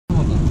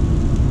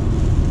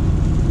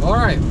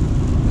Alright,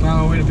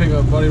 now we're going to pick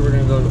up Buddy. We're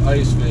going to go to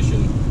ice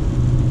fishing.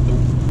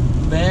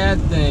 The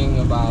bad thing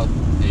about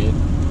it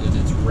is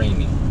it's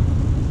raining.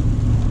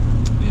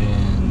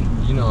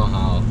 And you know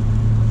how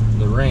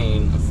the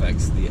rain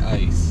affects the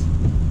ice.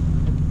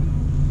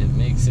 It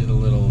makes it a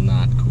little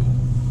not cool,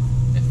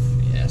 if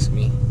you ask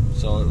me.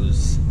 So it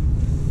was,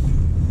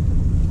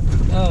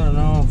 I don't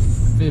know,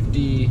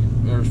 50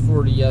 or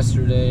 40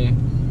 yesterday,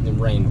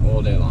 and rained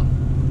all day long.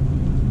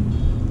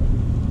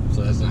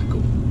 So that's not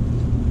cool.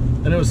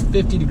 Then it was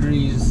 50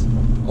 degrees,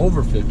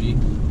 over 50,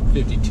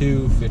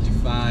 52,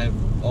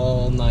 55,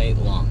 all night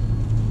long.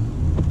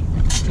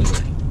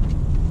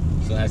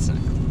 So that's not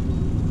cool.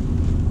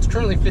 It's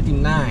currently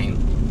 59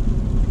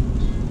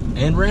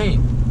 and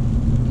rain.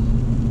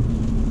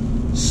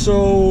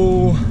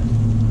 So,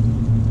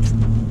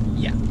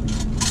 yeah,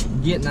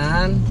 getting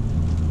on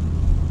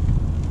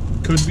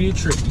could be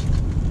tricky.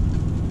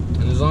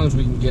 And as long as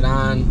we can get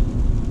on,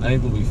 I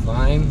think we'll be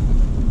fine.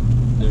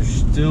 There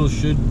still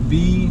should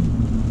be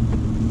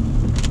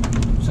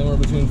somewhere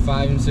between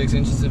 5 and 6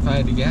 inches if I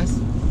had to guess.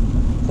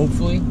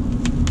 Hopefully.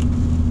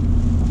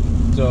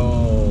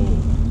 So,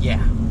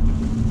 yeah.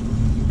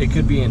 It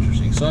could be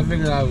interesting. So I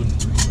figured I would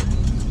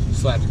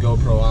slap the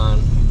GoPro on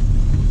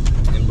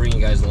and bring you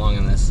guys along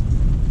on this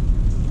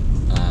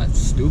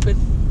stupid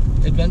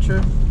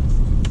adventure.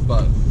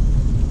 But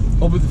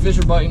hopefully the fish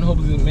are biting.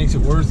 Hopefully it makes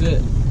it worth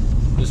it.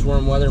 This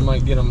warm weather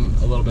might get them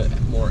a little bit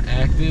more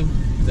active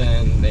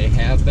than they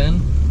have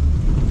been.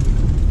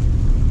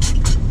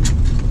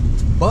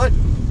 But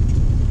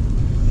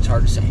it's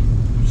hard to say.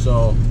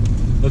 So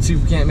let's see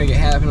if we can't make it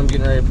happen. I'm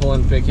getting ready to pull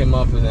in, pick him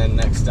up, and then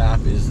next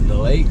stop is the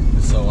lake.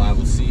 So I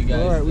will see you guys.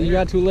 Alright, we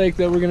got to a lake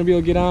that we're gonna be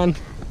able to get on.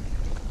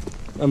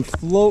 I'm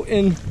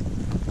floating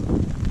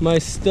my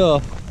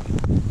stuff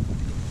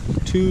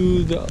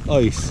to the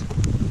ice.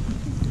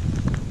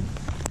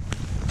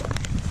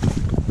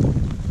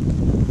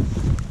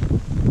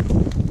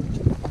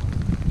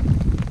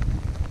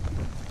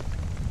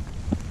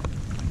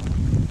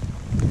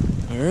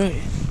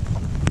 Alright,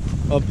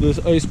 up this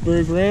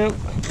iceberg ramp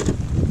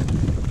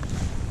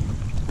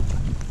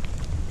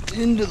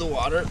into the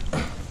water.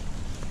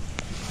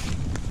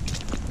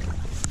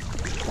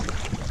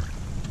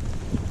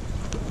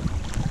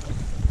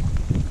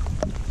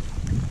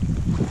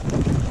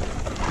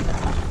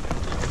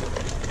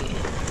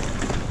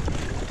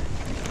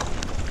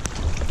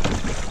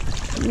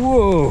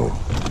 Whoa!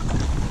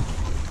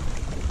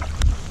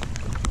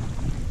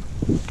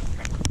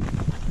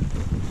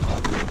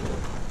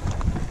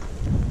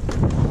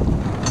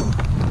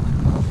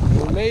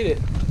 We made it.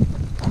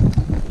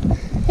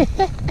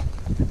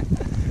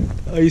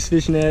 Ice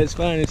fishing at its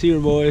finest here,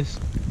 boys.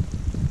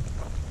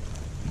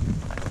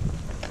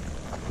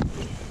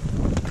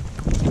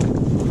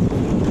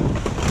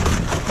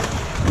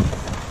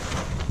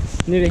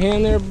 Need a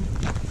hand there?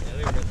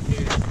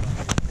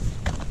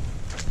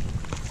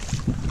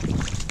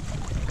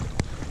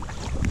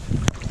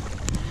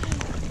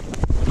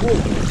 Whoa.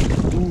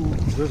 Ooh,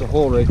 there's a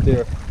hole right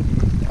there.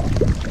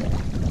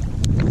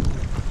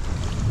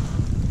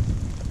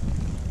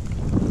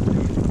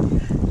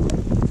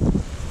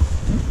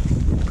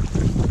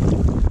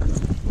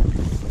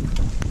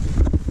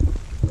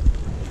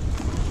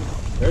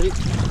 Ready?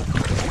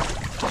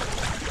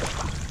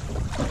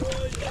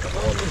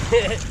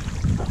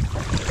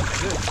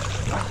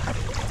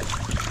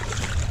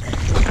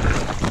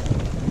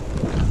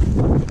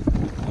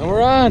 And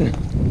we're on.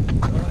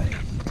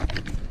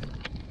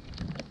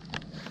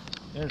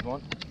 There's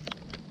one.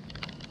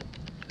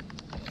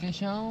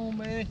 Fish on,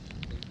 baby.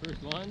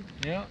 First one?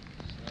 Yep.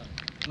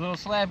 Little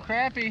slab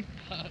crappie.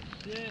 Oh,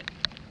 shit.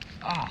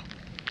 Ah.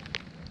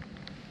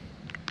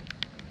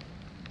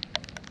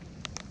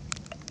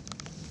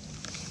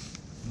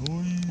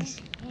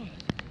 Nice.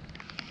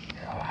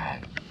 God.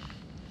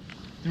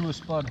 Through a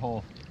spud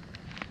hole.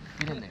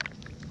 Get in there.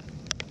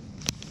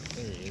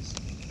 There he is.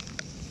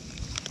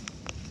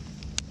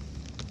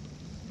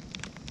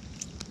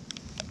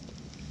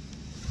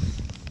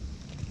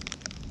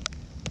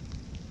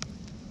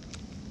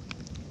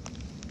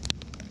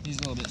 He's a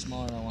little bit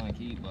smaller than I want to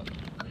keep, but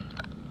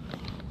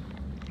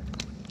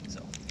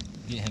so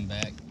get him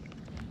back.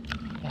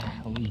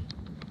 Holy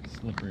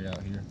slippery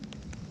out here.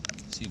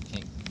 See if we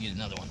can't get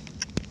another one.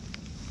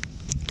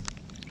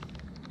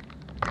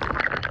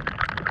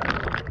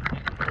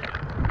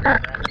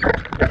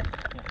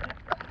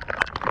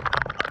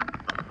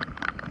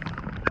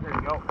 There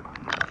you go.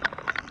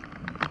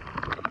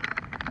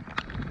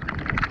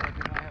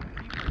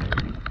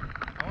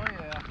 Oh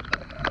yeah.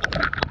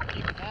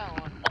 Keep that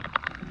one.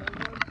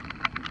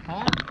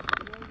 Huh?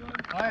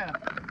 Oh yeah.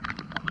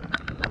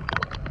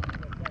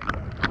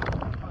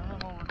 Put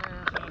him over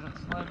there so he doesn't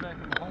slide back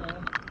in the hole.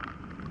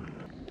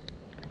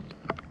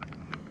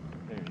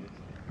 There he is.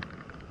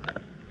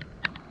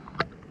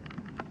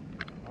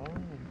 Oh,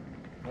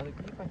 another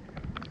keeper.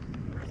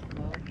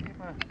 Another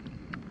keeper.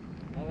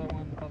 Another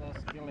one for the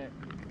skillet.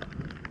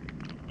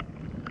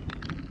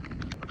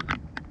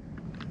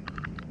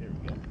 There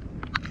we go.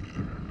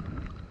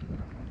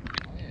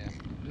 Oh yeah,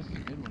 this is a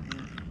good one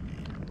here.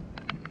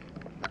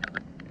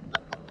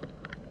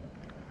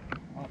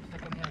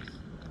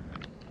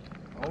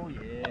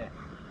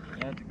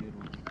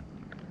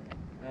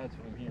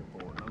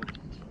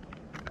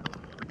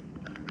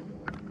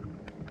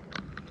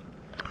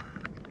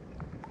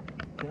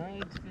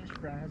 Frank's fish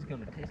fries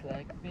gonna taste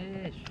like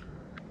fish.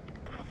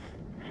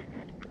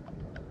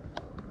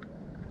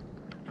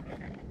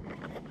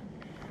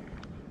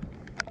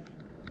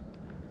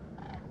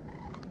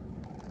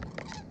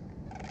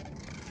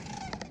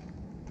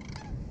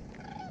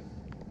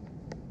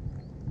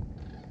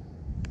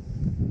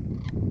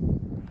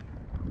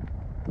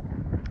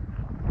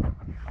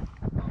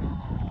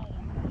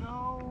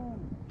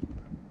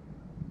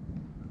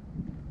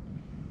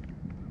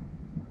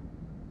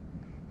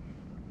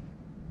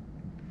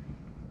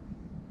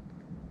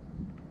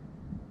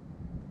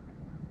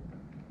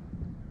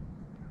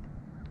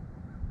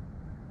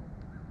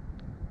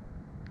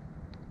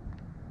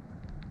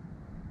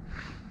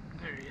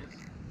 There he is.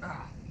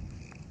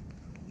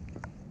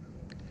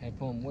 I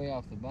pull him way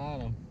off the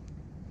bottom.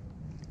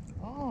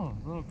 Oh,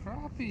 little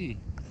crappie.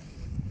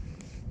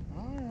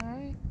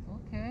 Alright,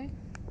 okay.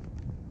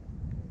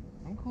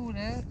 I'm cool with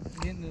that.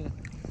 Getting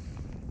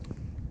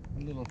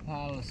a little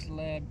pile of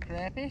slab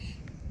crappish.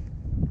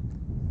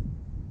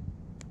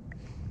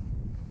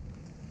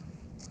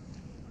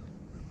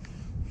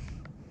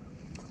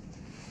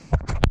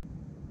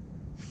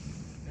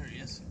 There he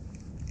is.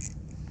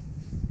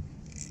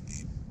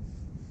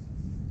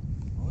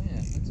 Oh yeah,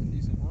 that's a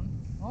decent one.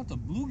 Oh, it's a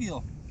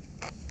bluegill.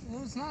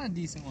 No, it's not a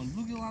decent one.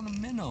 Bluegill on a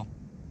minnow.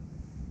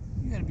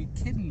 You gotta be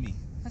kidding me.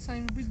 That's not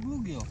even a big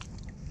bluegill.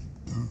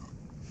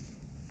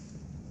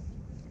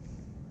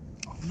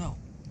 Oh no.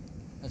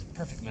 That's a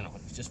perfect minnow.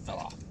 It just fell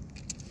off.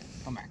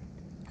 Come back.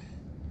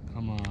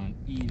 Come on,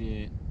 eat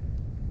it.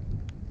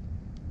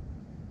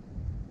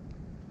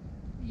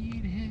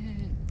 Eat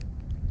it.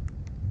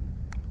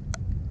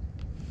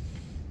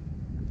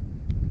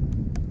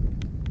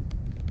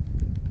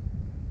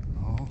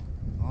 Oh,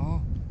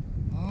 oh,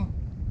 oh.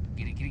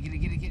 Get it, get it, get it,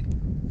 get it, get it.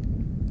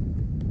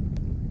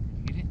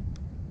 Get it?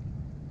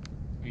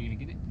 Are you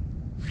gonna get it?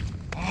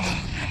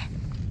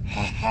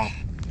 Oh.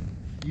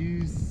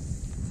 You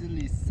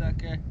silly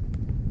sucker.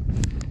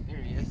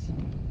 There he is.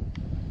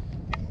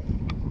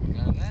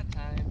 Got him that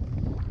time.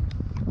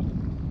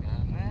 Got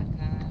him that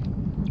time.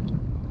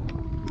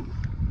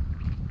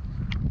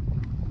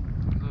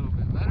 A little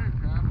bit better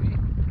crappie.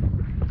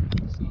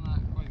 Still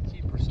not quite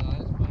keeper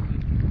size, but I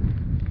mean,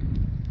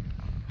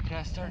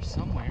 gotta start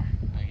somewhere,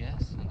 I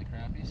guess, on the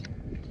crappies.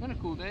 It's been a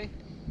cool day.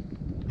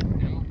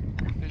 You know,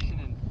 fishing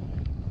in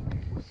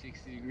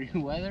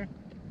 60-degree weather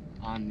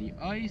on the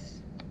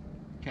ice,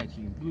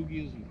 catching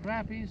bluegills and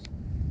crappies.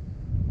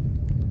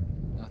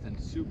 Nothing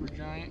super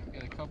giant.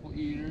 Got a couple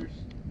eaters,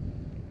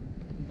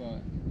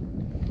 but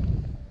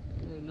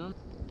none.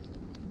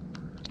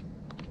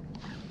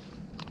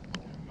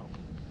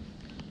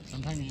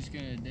 Sometimes you just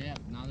gotta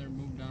adapt. Now they're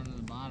moved down to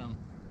the bottom.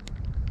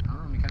 I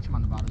don't really catch them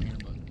on the bottom here,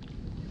 but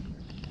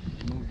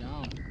they move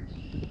down.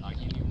 I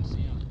can't even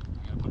see them.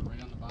 I gotta put it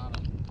right on the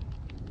bottom.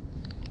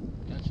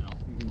 Catch it all.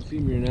 You can see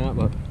me or not,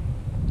 but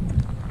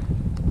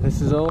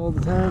this is all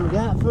the time we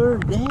got for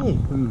today.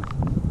 I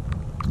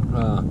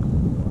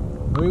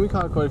mean, we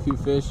caught quite a few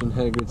fish and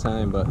had a good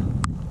time, but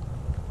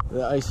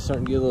the ice is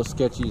starting to get a little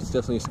sketchy. It's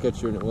definitely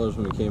sketchier than it was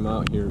when we came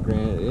out here.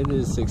 Granted, it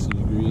is 60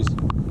 degrees,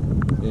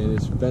 and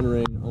it's been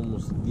raining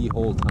almost the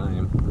whole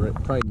time.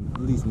 Probably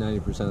at least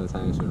 90% of the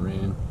time it's been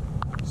raining.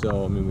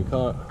 So, I mean, we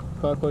caught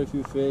quite a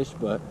few fish,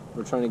 but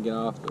we're trying to get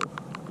off the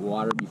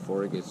water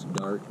before it gets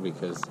dark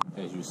because,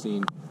 as you've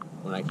seen,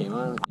 when I came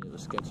on, it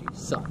was sketchy.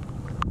 So,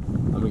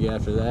 I'm going to get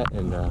after that,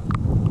 and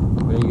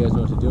let you guys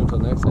know what to do. Until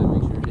next time,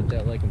 make sure you hit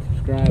that like and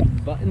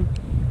subscribe button.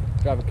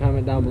 Drop a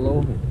comment down below.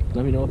 And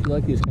let me know if you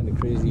like these kind of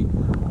crazy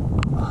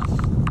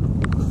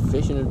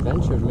fishing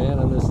adventures, man,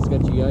 on this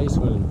sketchy ice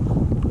when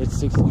it's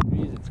 60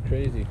 degrees. It's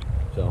crazy.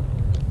 So,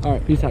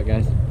 alright, peace out,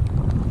 guys.